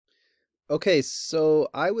Okay, so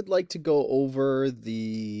I would like to go over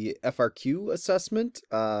the FRQ assessment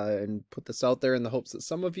and put this out there in the hopes that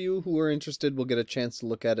some of you who are interested will get a chance to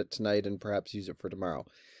look at it tonight and perhaps use it for tomorrow.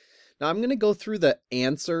 Now, I'm going to go through the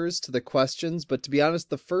answers to the questions, but to be honest,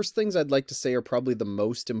 the first things I'd like to say are probably the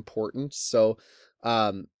most important. So,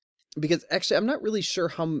 because actually, I'm not really sure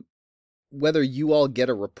whether you all get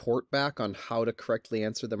a report back on how to correctly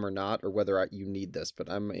answer them or not, or whether you need this, but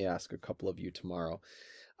I'm going to ask a couple of you tomorrow.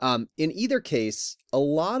 In either case, a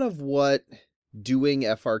lot of what doing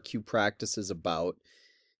FRQ practice is about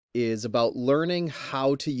learning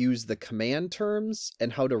how to use the command terms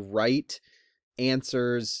and how to write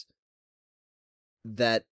answers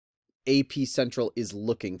that AP Central is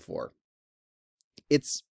looking for.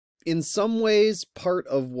 It's in some ways part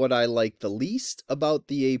of what I like the least about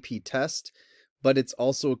the AP test, but it's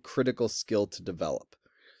also a critical skill to develop.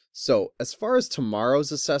 So as far as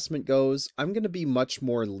tomorrow's assessment goes, I'm going to be much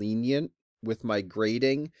more lenient with my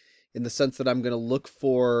grading in the sense that I'm going to look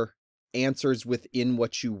for answers within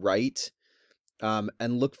what you write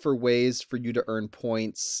and look for ways for you to earn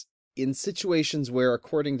points in situations where,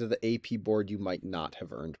 according to the AP board, you might not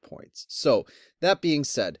have earned points. So that being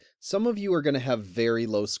said, some of you are going to have very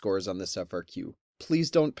low scores on this FRQ.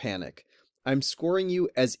 Please don't panic. I'm scoring you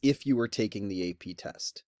as if you were taking the AP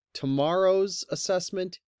test. Tomorrow's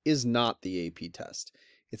assessment is not the AP test.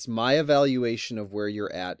 It's my evaluation of where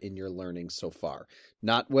you're at in your learning so far,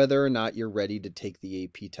 not whether or not you're ready to take the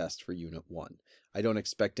AP test for Unit 1. I don't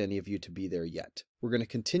expect any of you to be there yet. We're going to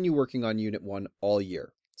continue working on Unit 1 all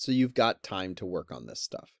year, so you've got time to work on this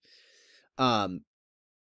stuff.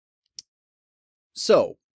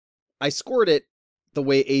 So I scored it the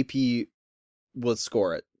way AP will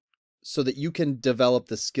score it so that you can develop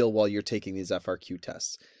the skill while you're taking these FRQ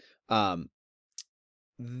tests.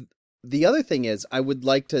 The other thing is, I would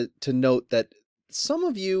like to note that some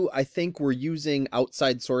of you, I think, were using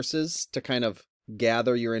outside sources to kind of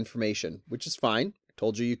gather your information, which is fine. I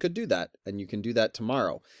told you you could do that, and you can do that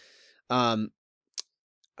tomorrow.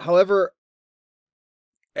 However,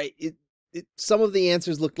 some of the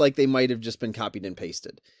answers looked like they might have just been copied and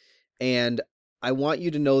pasted. And I want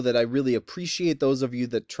you to know that I really appreciate those of you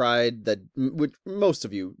that tried, most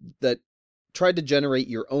of you, that tried to generate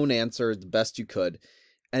your own answer the best you could.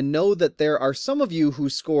 And know that there are some of you who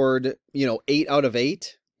scored, 8 out of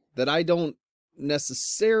 8, that I don't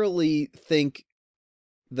necessarily think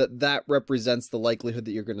that represents the likelihood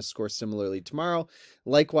that you're going to score similarly tomorrow.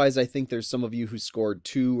 Likewise, I think there's some of you who scored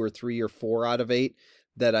 2 or 3 or 4 out of 8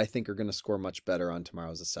 that I think are going to score much better on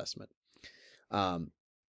tomorrow's assessment.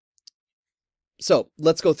 So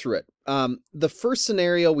let's go through it. The first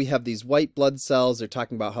scenario, we have these white blood cells. They're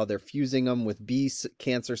talking about how they're fusing them with B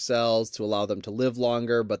cancer cells to allow them to live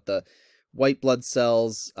longer, but the white blood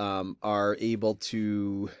cells are able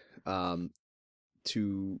to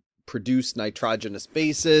produce nitrogenous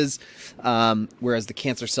bases, whereas the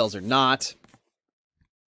cancer cells are not.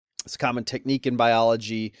 It's a common technique in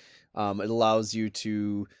biology. It allows you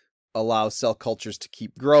to allow cell cultures to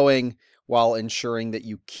keep growing while ensuring that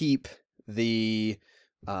you keep the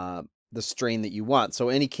strain that you want. So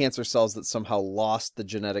any cancer cells that somehow lost the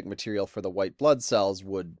genetic material for the white blood cells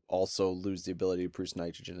would also lose the ability to produce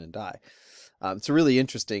nitrogen and die. It's a really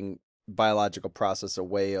interesting biological process, a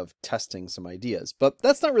way of testing some ideas, but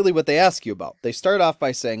that's not really what they ask you about. They start off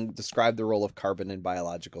by saying, describe the role of carbon in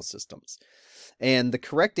biological systems. And the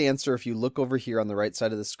correct answer, if you look over here on the right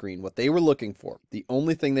side of the screen, what they were looking for, the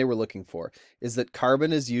only thing they were looking for, is that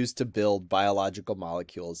carbon is used to build biological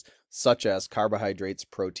molecules such as carbohydrates,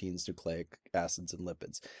 proteins, nucleic acids, and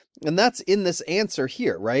lipids. And that's in this answer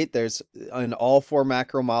here, right? There's in all 4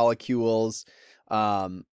 macromolecules.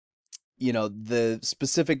 The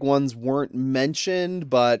specific ones weren't mentioned,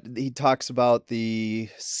 but he talks about the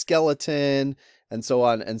skeleton and so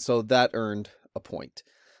on. And so that earned a point.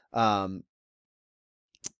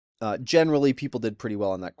 Generally, people did pretty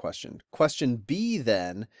well on that question. Question B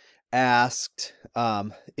then asked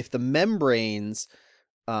if the membranes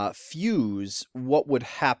fuse, what would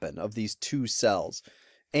happen of these 2 cells?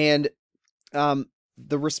 And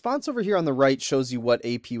the response over here on the right shows you what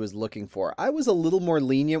AP was looking for. I was a little more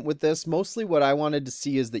lenient with this. Mostly what I wanted to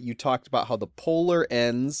see is that you talked about how the polar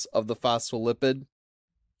ends of the phospholipid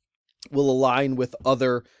will align with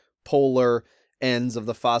other polar ends of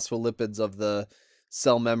the phospholipids of the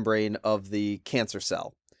cell membrane of the cancer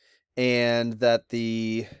cell, and that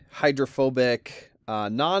the hydrophobic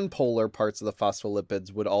non-polar parts of the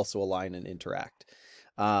phospholipids would also align and interact.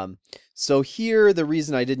 So here, the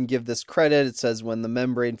reason I didn't give this credit, it says when the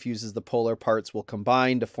membrane fuses, the polar parts will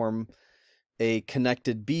combine to form a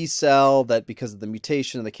connected B cell that, because of the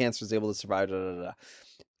mutation, the cancer is able to survive.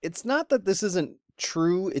 it's not that this isn't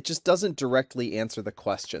true, it just doesn't directly answer the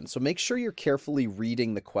question. So make sure you're carefully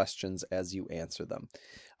reading the questions as you answer them.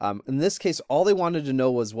 In this case, all they wanted to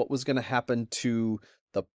know was what was going to happen to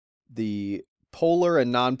the polar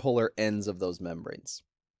and nonpolar ends of those membranes.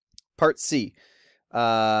 Part C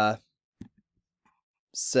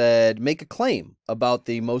said, make a claim about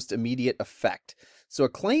the most immediate effect. So a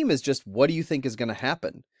claim is just, what do you think is going to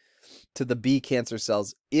happen to the B cancer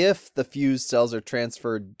cells if the fused cells are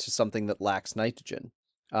transferred to something that lacks nitrogen?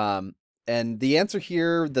 And the answer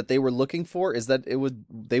here that they were looking for is that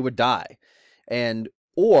they would die.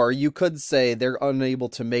 Or you could say they're unable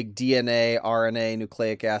to make DNA, RNA,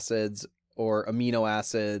 nucleic acids, or amino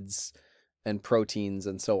acids and proteins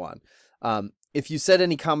and so on. If you said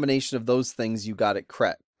any combination of those things, you got it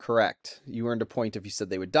correct. You earned a point if you said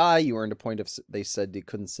they would die. You earned a point if they said they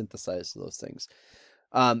couldn't synthesize those things.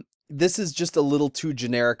 This is just a little too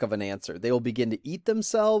generic of an answer. They will begin to eat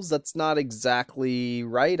themselves. That's not exactly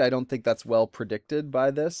right. I don't think that's well predicted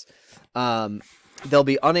by this. They'll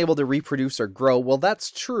be unable to reproduce or grow. Well,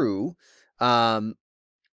 that's true. But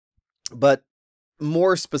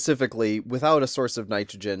more specifically, without a source of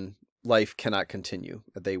nitrogen, life cannot continue.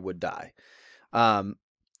 They would die.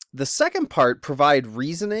 The second part, provide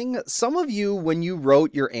reasoning. Some of you, when you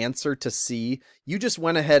wrote your answer to C, you just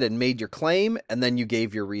went ahead and made your claim, and then you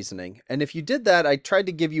gave your reasoning. And if you did that, I tried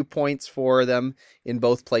to give you points for them in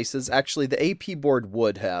both places. Actually, the AP board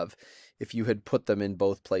would have, if you had put them in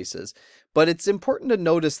both places. But it's important to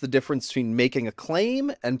notice the difference between making a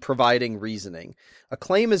claim and providing reasoning. A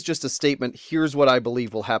claim is just a statement, here's what I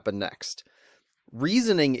believe will happen next.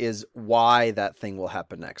 Reasoning is why that thing will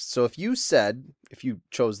happen next. So if you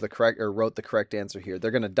chose the correct or wrote the correct answer here,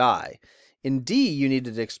 they're going to die. In D, you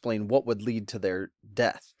needed to explain what would lead to their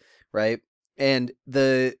death, right? And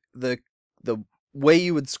the way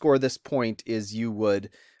you would score this point is you would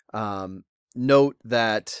note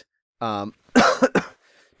that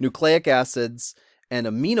nucleic acids and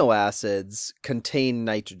amino acids contain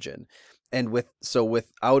nitrogen. And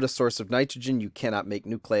without a source of nitrogen, you cannot make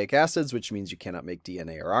nucleic acids, which means you cannot make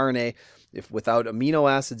DNA or RNA. Without amino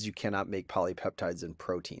acids, you cannot make polypeptides and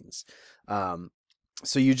proteins.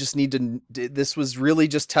 So you just need to, this was really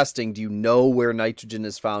just testing. Do you know where nitrogen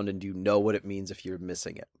is found, and do you know what it means if you're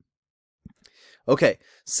missing it? Okay,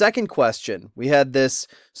 second question. We had this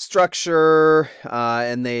structure,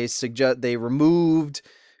 and they removed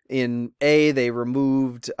in A, they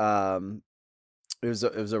removed, it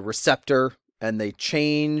was a receptor, and they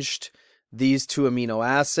changed these two amino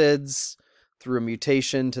acids through a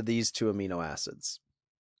mutation to these two amino acids.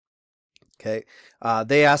 Okay.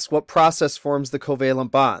 They asked what process forms the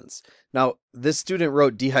covalent bonds. Now, this student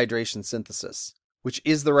wrote dehydration synthesis, which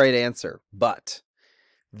is the right answer, but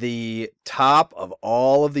the top of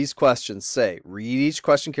all of these questions say, read each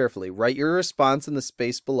question carefully, write your response in the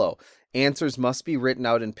space below. Answers must be written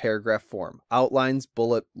out in paragraph form. Outlines,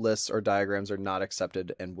 bullet lists, or diagrams are not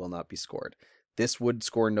accepted and will not be scored. This would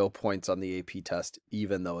score no points on the AP test,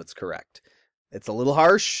 even though it's correct. It's a little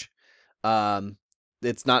harsh.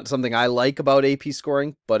 It's not something I like about AP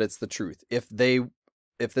scoring, but it's the truth. If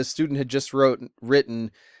this student had just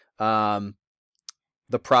written the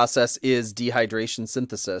process is dehydration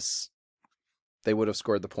synthesis, they would have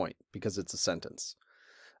scored the point because it's a sentence.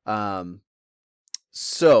 The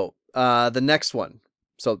next one.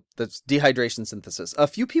 So that's dehydration synthesis. A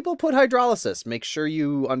few people put hydrolysis. Make sure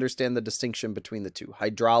you understand the distinction between the two.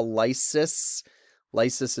 Hydrolysis,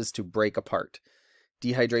 lysis is to break apart.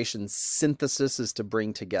 Dehydration synthesis is to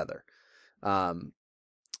bring together. And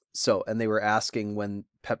they were asking when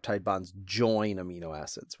peptide bonds join amino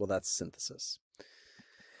acids. Well, that's synthesis.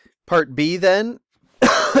 Part B then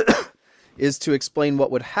is to explain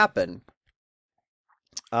what would happen.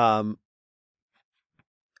 The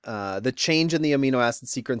change in the amino acid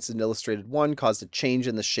sequence in illustrated 1 caused a change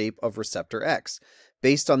in the shape of receptor X.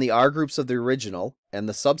 Based on the R groups of the original and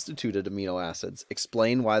the substituted amino acids,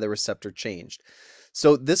 explain why the receptor changed.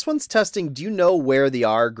 So this one's testing, do you know where the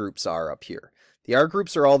R groups are up here? The R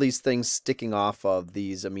groups are all these things sticking off of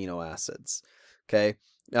these amino acids. Okay.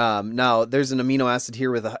 Now there's an amino acid here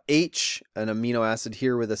with a H, an amino acid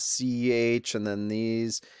here with a CH, and then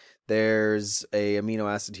these. There's a amino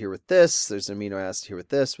acid here with this. There's an amino acid here with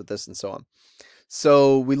this, and so on.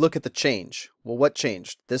 So we look at the change. Well, what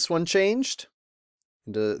changed? This one changed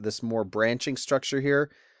into this more branching structure here,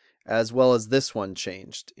 as well as this one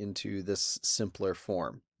changed into this simpler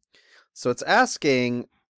form. So it's asking,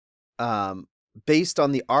 based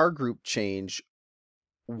on the R group change,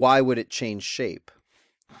 why would it change shape,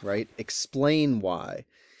 right? Explain why.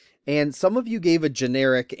 And some of you gave a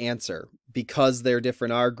generic answer. Because they're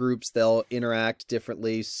different R groups, they'll interact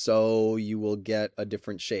differently, so you will get a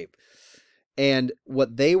different shape. And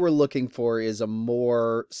what they were looking for is a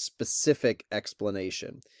more specific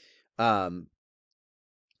explanation. In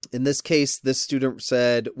this case, this student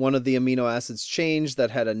said one of the amino acids changed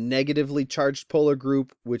that had a negatively charged polar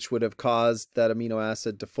group, which would have caused that amino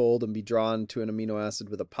acid to fold and be drawn to an amino acid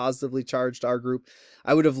with a positively charged R group.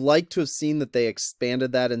 I would have liked to have seen that they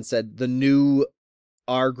expanded that and said the new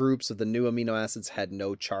R groups of the new amino acids had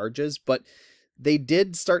no charges, but they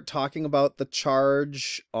did start talking about the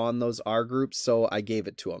charge on those R groups, so I gave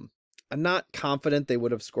it to them. I'm not confident they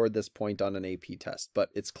would have scored this point on an AP test, but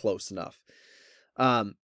it's close enough.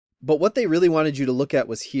 But what they really wanted you to look at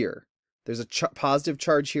was here. There's a positive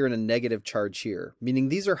charge here and a negative charge here, meaning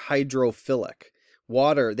these are hydrophilic.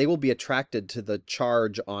 Water, they will be attracted to the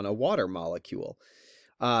charge on a water molecule.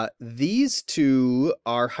 These two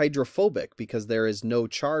are hydrophobic because there is no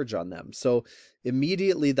charge on them. So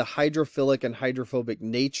immediately the hydrophilic and hydrophobic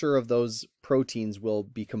nature of those proteins will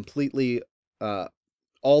be completely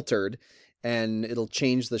altered, and it'll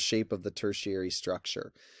change the shape of the tertiary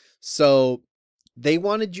structure. So they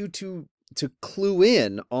wanted you to clue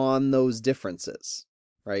in on those differences,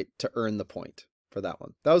 right, to earn the point for that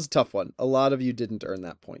one. That was a tough one. A lot of you didn't earn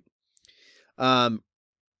that point.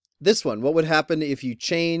 This one, what would happen if you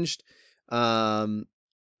changed or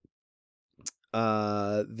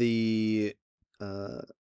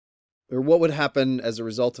what would happen as a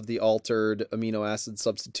result of the altered amino acid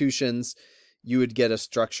substitutions? You would get a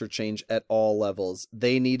structure change at all levels.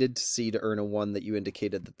 They needed to see to earn a 1 that you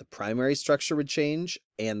indicated that the primary structure would change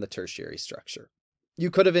and the tertiary structure.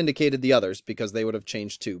 You could have indicated the others because they would have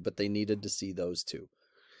changed too, but they needed to see those two.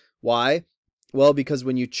 Why? Well, because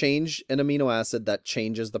when you change an amino acid, that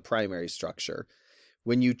changes the primary structure.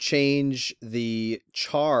 When you change the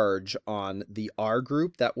charge on the R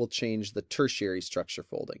group, that will change the tertiary structure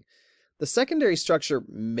folding. The secondary structure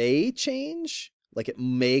may change, like it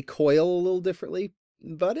may coil a little differently,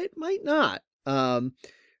 but it might not. Actually,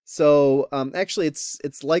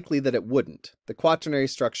 it's likely that it wouldn't. The quaternary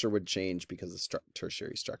structure would change because the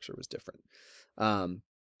tertiary structure was different.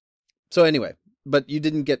 So anyway, but you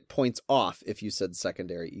didn't get points off if you said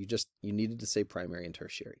secondary. You needed to say primary and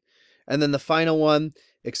tertiary. And then the final one,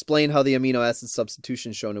 explain how the amino acid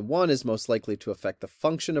substitution shown in 1 is most likely to affect the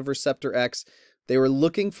function of receptor X. They were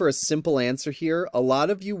looking for a simple answer here. A lot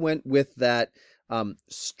of you went with that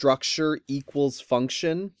structure equals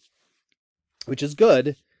function, which is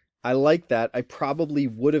good. I like that. I probably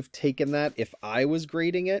would have taken that if I was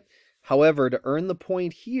grading it. However, to earn the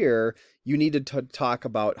point here, you needed to talk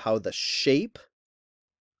about how the shape,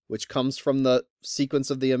 which comes from the sequence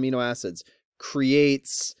of the amino acids,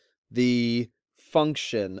 creates the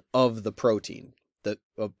function of the protein. The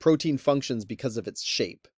protein functions because of its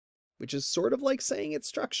shape, which is sort of like saying its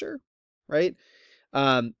structure, right?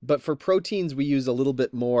 But for proteins, we use a little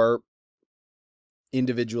bit more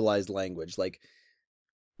individualized language. Like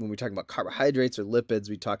when we talk about carbohydrates or lipids,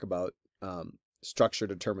 we talk about structure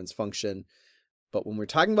determines function. But when we're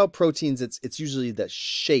talking about proteins, it's usually the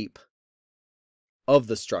shape of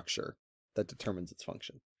the structure that determines its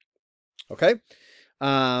function. Okay?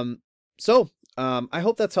 I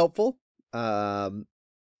hope that's helpful. And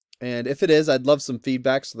if it is, I'd love some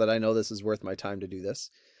feedback so that I know this is worth my time to do this.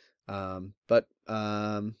 Yeah,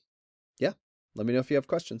 let me know if you have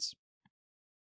questions.